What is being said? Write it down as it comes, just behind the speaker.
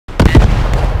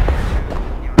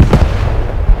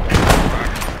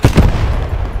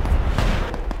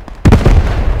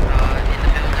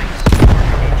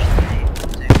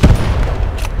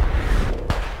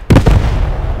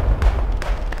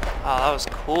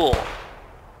Cool.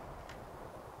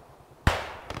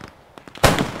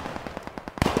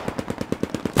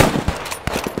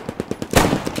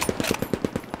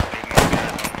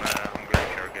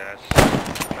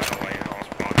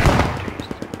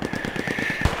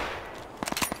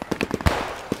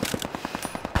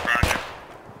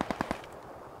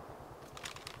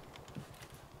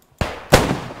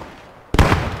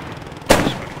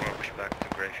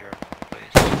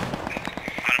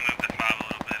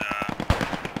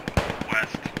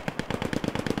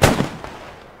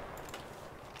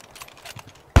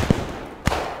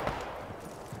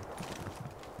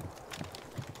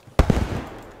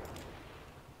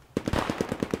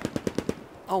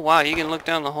 Oh wow, you can look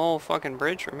down the whole fucking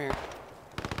bridge from here.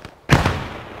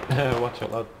 Watch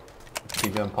it, lad.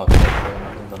 Keep going past it,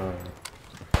 nothing's gonna...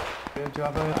 Do you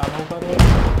have ammo by the way?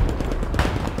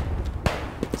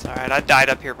 It's alright, I died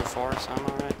up here before, so I'm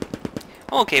alright.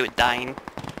 I'm okay with dying.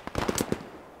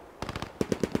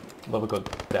 Love a good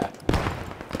death.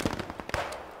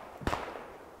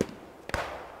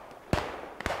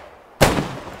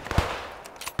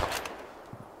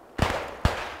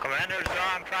 Commander's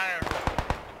on fire!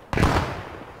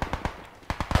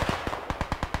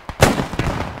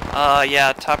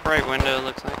 Yeah, top right window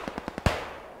looks like.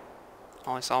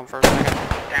 Only saw him for a second.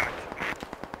 Damn it.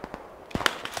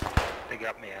 They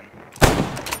got me in.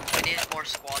 We need more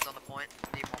squads on the point.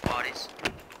 We need more bodies.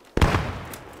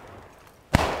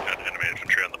 Got enemy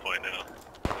infantry on the point now.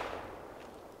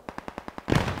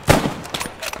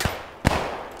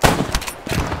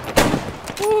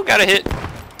 Ooh, got a hit. I'm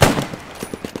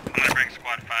gonna bring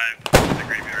squad 5 to the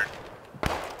graveyard.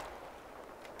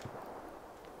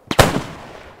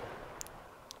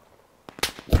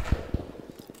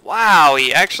 Wow,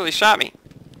 he actually shot me.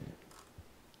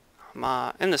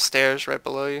 I'm in the stairs right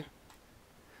below you.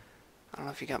 I don't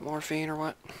know if you got morphine or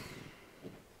what.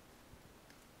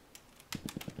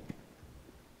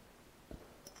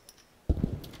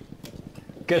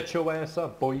 Get your ass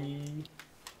up, boy!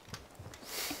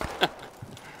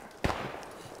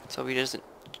 So he doesn't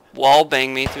wall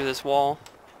bang me through this wall.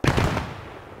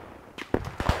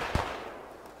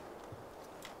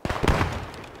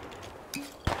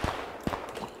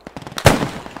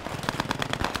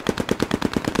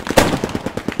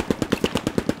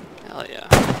 Hell yeah.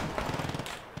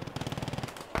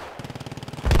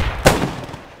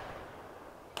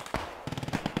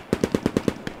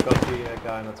 Got the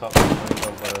guy in the top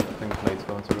window where I think his mate's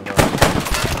going through the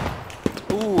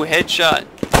Ooh, headshot.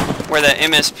 Where that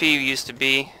MSP used to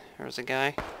be. There was a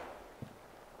guy.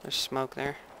 There's smoke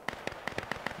there.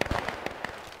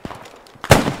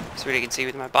 See what I can see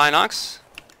with my binocs.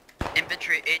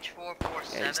 Infantry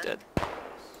H447. Yeah, he's dead.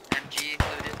 MG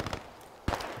included.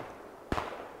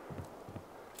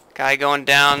 Guy going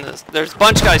down. There's a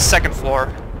bunch of guys second floor.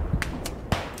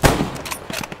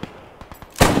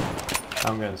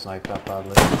 I'm getting sniped that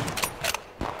badly.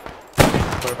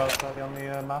 Whereabouts are they on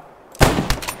the map?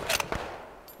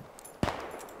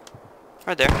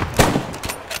 Right there.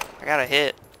 I got a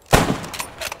hit.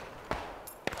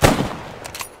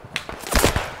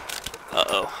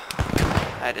 Uh-oh.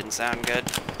 That didn't sound good.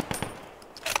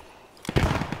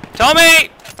 Tommy!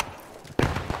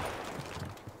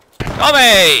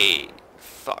 Tommy!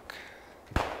 Fuck.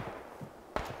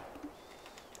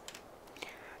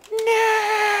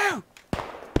 No!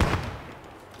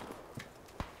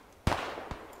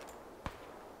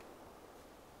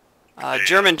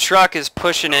 German truck is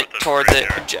pushing it toward the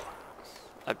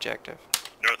objective.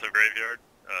 North of graveyard.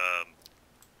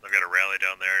 I've got a rally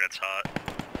down there and it's hot.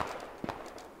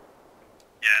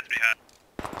 Yeah, it's behind.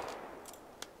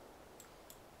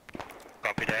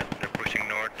 Copy that. They're pushing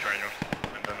north, trying to...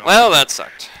 Well, that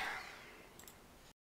sucked.